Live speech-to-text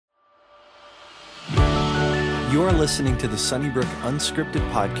You're listening to the Sunnybrook Unscripted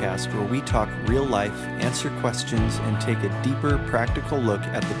Podcast, where we talk real life, answer questions, and take a deeper, practical look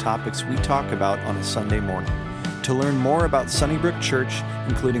at the topics we talk about on a Sunday morning. To learn more about Sunnybrook Church,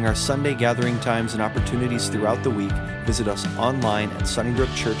 including our Sunday gathering times and opportunities throughout the week, visit us online at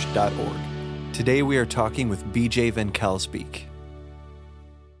sunnybrookchurch.org. Today we are talking with BJ Van Kalsbeek.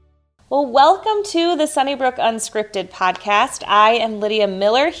 Well, welcome to the Sunnybrook Unscripted Podcast. I am Lydia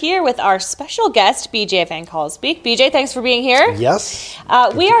Miller here with our special guest, BJ Van Kalsbeek. BJ, thanks for being here. Yes.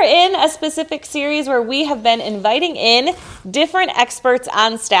 We are in a specific series where we have been inviting in different experts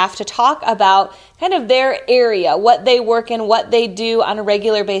on staff to talk about kind of their area, what they work in, what they do on a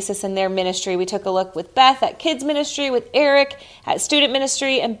regular basis in their ministry. We took a look with Beth at kids ministry, with Eric at student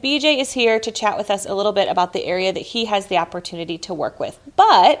ministry, and BJ is here to chat with us a little bit about the area that he has the opportunity to work with.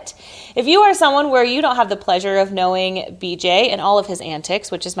 But if you are someone where you don't have the pleasure of knowing BJ and all of his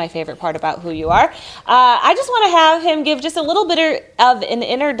antics, which is my favorite part about who you are, I just want to have him give just a little bit of an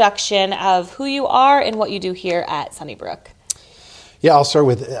introduction of who you are and what you do here at Sunnybrook. Yeah, I'll start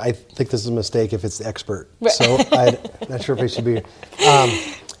with, I think this is a mistake if it's the expert. Right. So I'm not sure if I should be here.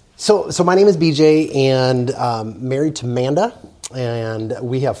 So my name is BJ, and married to Amanda, and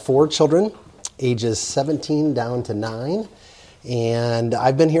we have 4 children, ages 17 down to 9. And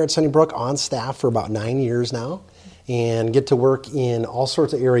I've been here at Sunnybrook on staff for about 9 years now, and get to work in all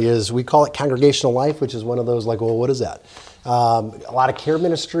sorts of areas. We call it congregational life, which is one of those like, well, what is that? A lot of care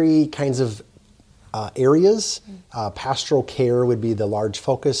ministry kinds of areas. Pastoral care would be the large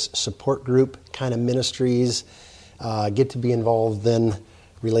focus, support group kind of ministries. Get to be involved then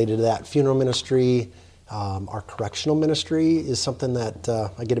related to that. Funeral ministry. Our correctional ministry is something that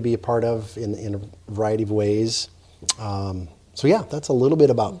I get to be a part of in a variety of ways. So yeah, that's a little bit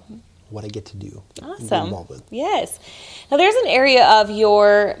about what I get to do. Awesome. And be involved with. Yes. Now there's an area of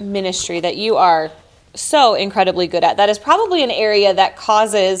your ministry that you are so incredibly good at. That is probably an area that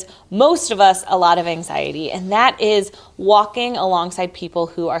causes most of us a lot of anxiety, and that is walking alongside people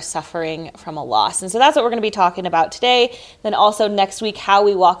who are suffering from a loss. And so that's what we're going to be talking about today. Then also next week, how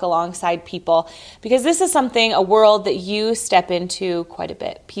we walk alongside people, because this is something, a world that you step into quite a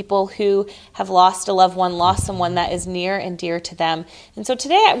bit. People who have lost a loved one, lost someone that is near and dear to them. And so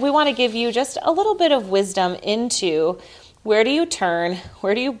today we want to give you just a little bit of wisdom into where do you turn?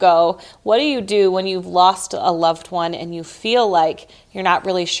 Where do you go? What do you do when you've lost a loved one and you feel like you're not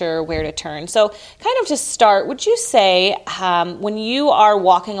really sure where to turn? So kind of to start, would you say when you are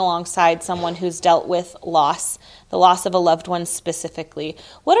walking alongside someone who's dealt with loss, the loss of a loved one specifically,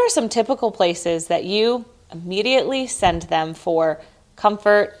 what are some typical places that you immediately send them for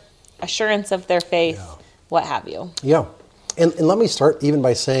comfort, assurance of their faith, what have you? Yeah. And let me start even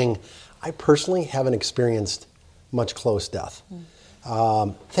by saying I personally haven't experienced much close death.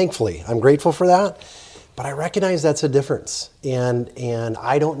 Thankfully, I'm grateful for that, but I recognize that's a difference. And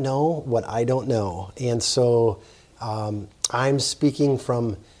I don't know what I don't know. And so I'm speaking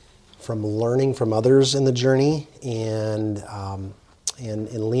from learning from others in the journey and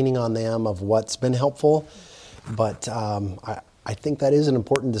leaning on them of what's been helpful. But I think that is an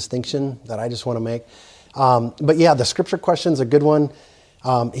important distinction that I just want to make. But yeah, the scripture question is a good one.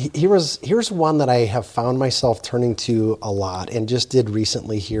 Here's one that I have found myself turning to a lot, and just did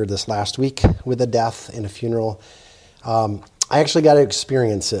recently here this last week with a death and a funeral. I actually got to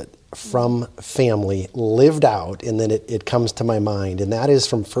experience it from family, lived out, and then it comes to my mind, and that is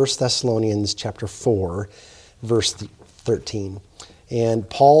from 1 Thessalonians chapter 4, verse 13. And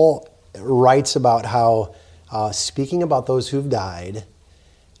Paul writes about how, speaking about those who've died,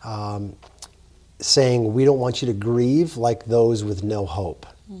 saying, we don't want you to grieve like those with no hope,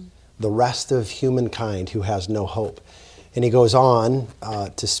 the rest of humankind who has no hope. And he goes on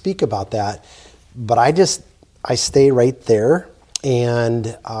to speak about that, but I stay right there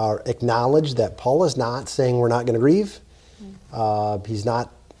and acknowledge that Paul is not saying we're not going to grieve. He's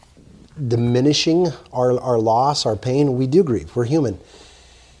not diminishing our loss, our pain. We do grieve. We're human.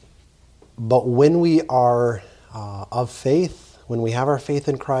 But when we are of faith, when we have our faith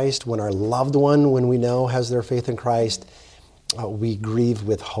in Christ, when our loved one, when we know, has their faith in Christ, we grieve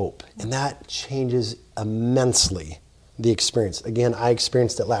with hope. And that changes immensely the experience. Again, I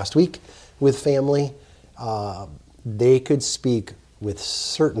experienced it last week with family. They could speak with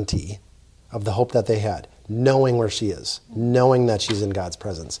certainty of the hope that they had, knowing where she is, knowing that she's in God's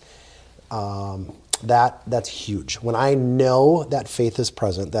presence. That's huge. When I know that faith is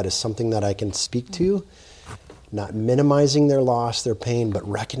present, that is something that I can speak to, not minimizing their loss, their pain, but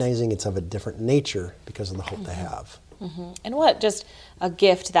recognizing it's of a different nature because of the hope they have. And what just a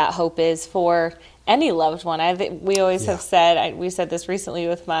gift that hope is for any loved one. I think we always have said, we said this recently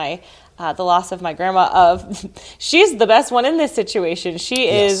with my the loss of my grandma, she's the best one in this situation. She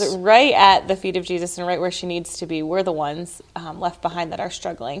is right at the feet of Jesus and right where she needs to be. We're the ones left behind that are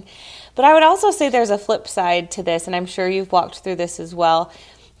struggling. But I would also say there's a flip side to this, and I'm sure you've walked through this as well,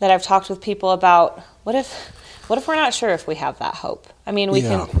 that I've talked with people about, what if we're not sure if we have that hope? I mean, we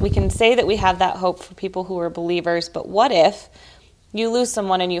can say that we have that hope for people who are believers, but what if you lose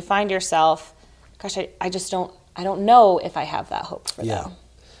someone and you find yourself, gosh, I don't know if I have that hope for them.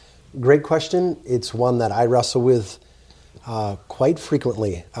 Great question. It's one that I wrestle with quite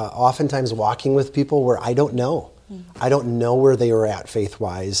frequently. Oftentimes walking with people where I don't know. I don't know where they were at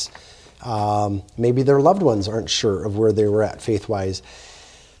faith-wise. Maybe their loved ones aren't sure of where they were at faith-wise.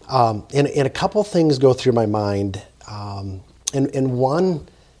 And a couple things go through my mind. And one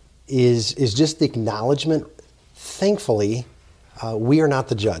is just the acknowledgement, thankfully, we are not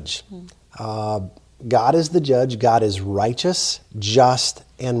the judge. God is the judge. God is righteous, just,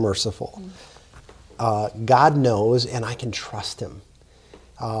 and merciful. God knows, and I can trust him.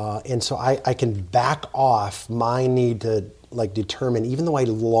 And so I can back off my need to determine, even though I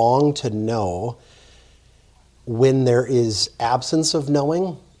long to know, when there is absence of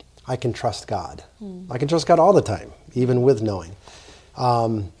knowing, I can trust God. I can trust God all the time, even with knowing.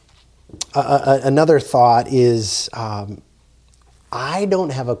 Another thought is, I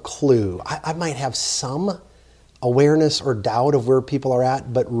don't have a clue. I might have some awareness or doubt of where people are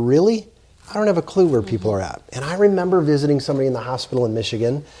at, but really, I don't have a clue where people are at. And I remember visiting somebody in the hospital in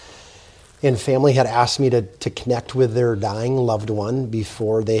Michigan, and family had asked me to connect with their dying loved one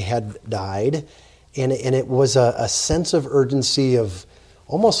before they had died. And it was a sense of urgency of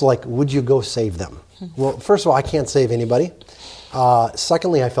almost like, would you go save them? Well, first of all, I can't save anybody.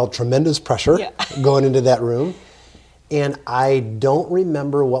 Secondly, I felt tremendous pressure going into that room. And I don't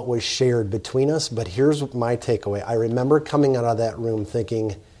remember what was shared between us, but here's my takeaway. I remember coming out of that room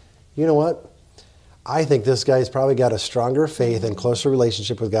thinking, you know what? I think this guy's probably got a stronger faith and closer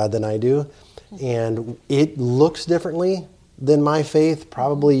relationship with God than I do. And it looks differently than my faith,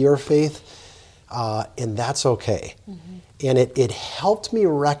 probably your faith, and that's okay. And it helped me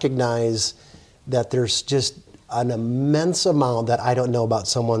recognize that there's just an immense amount that I don't know about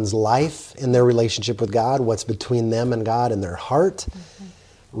someone's life and their relationship with God, what's between them and God and their heart.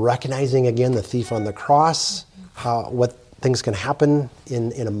 Recognizing again the thief on the cross, what things can happen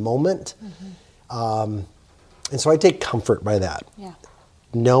in a moment. And so I take comfort by that.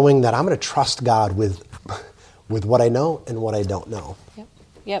 Knowing that I'm going to trust God with what I know and what I don't know.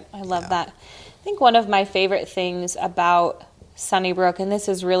 Yep, I love that. I think one of my favorite things about Sunnybrook, and this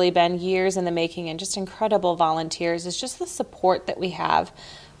has really been years in the making and just incredible volunteers, is just the support that we have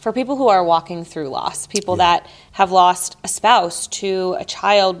for people who are walking through loss, people that have lost a spouse to a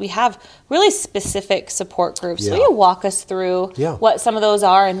child. We have really specific support groups. Will you walk us through what some of those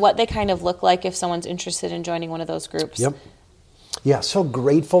are and what they kind of look like if someone's interested in joining one of those groups? Yeah, so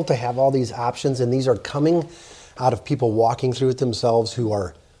grateful to have all these options, and these are coming out of people walking through it themselves who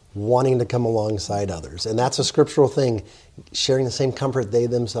are wanting to come alongside others. And that's a scriptural thing, sharing the same comfort they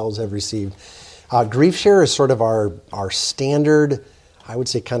themselves have received. Grief Share is sort of our standard, I would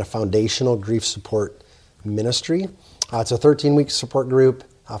say kind of foundational grief support ministry. It's a 13-week support group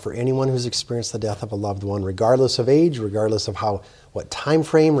for anyone who's experienced the death of a loved one, regardless of age, regardless of what time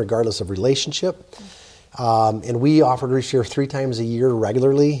frame, regardless of relationship. And we offer Grief Share 3 times a year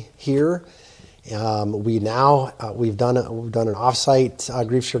regularly here. We've done an offsite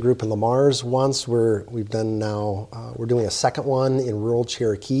Grief Share group in Lamar's once. We're doing a second one in rural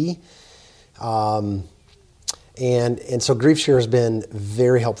Cherokee, and so Grief Share has been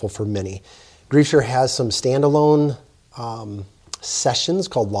very helpful for many. Grief Share has some standalone sessions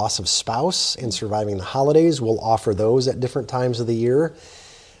called Loss of Spouse and Surviving the Holidays. We'll offer those at different times of the year.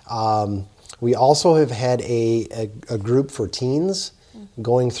 We also have had a group for teens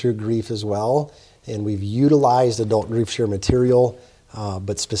going through grief as well, and we've utilized adult Grief Share material,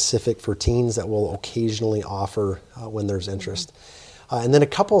 but specific for teens that we'll occasionally offer when there's interest. And then a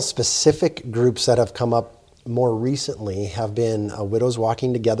couple of specific groups that have come up more recently have been a Widows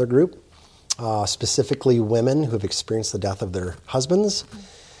Walking Together group, specifically women who have experienced the death of their husbands,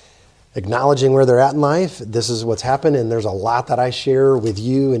 acknowledging where they're at in life. This is what's happened, and there's a lot that I share with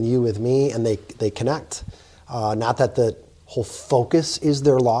you and you with me, and they connect. Not that the whole focus is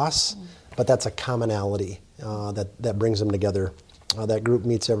their loss, but that's a commonality that brings them together. That group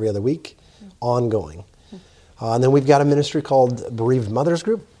meets every other week, ongoing. And then we've got a ministry called Bereaved Mothers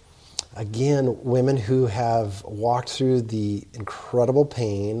Group. Again, women who have walked through the incredible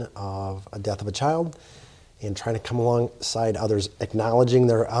pain of a death of a child and trying to come alongside others, acknowledging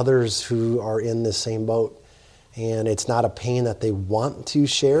there are others who are in the same boat. And it's not a pain that they want to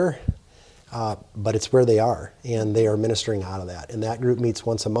share, but it's where they are, and they are ministering out of that. And that group meets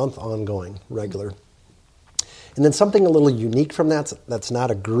once a month, ongoing, regular. And then something a little unique from that's not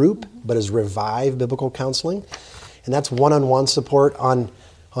a group, but is Revive Biblical Counseling. And that's one-on-one support on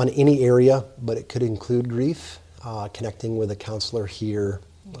any area, but it could include grief, connecting with a counselor here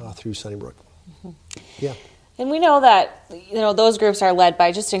through Sunnybrook. Yeah. And we know that, those groups are led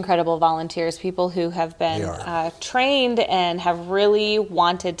by just incredible volunteers, people who have been trained and have really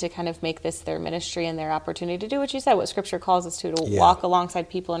wanted to kind of make this their ministry and their opportunity to do what you said, what Scripture calls us to walk alongside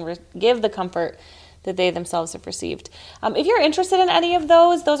people and give the comfort that they themselves have received. If you're interested in any of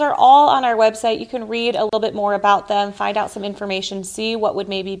those are all on our website. You can read a little bit more about them, find out some information, see what would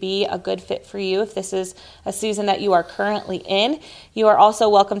maybe be a good fit for you if this is a season that you are currently in. You are also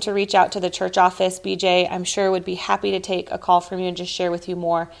welcome to reach out to the church office. BJ, I'm sure, would be happy to take a call from you and just share with you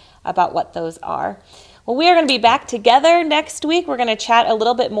more about what those are. Well, we are going to be back together next week. We're going to chat a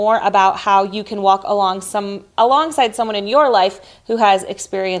little bit more about how you can walk alongside someone in your life who has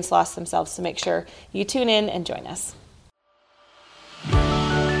experienced loss themselves. So make sure you tune in and join us.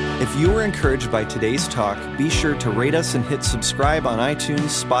 If you were encouraged by today's talk, be sure to rate us and hit subscribe on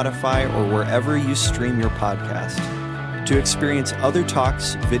iTunes, Spotify, or wherever you stream your podcast. To experience other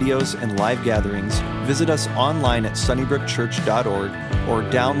talks, videos, and live gatherings, visit us online at sunnybrookchurch.org or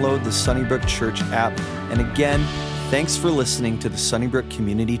download the Sunnybrook Church app. And again, thanks for listening to the Sunnybrook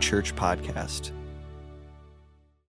Community Church Podcast.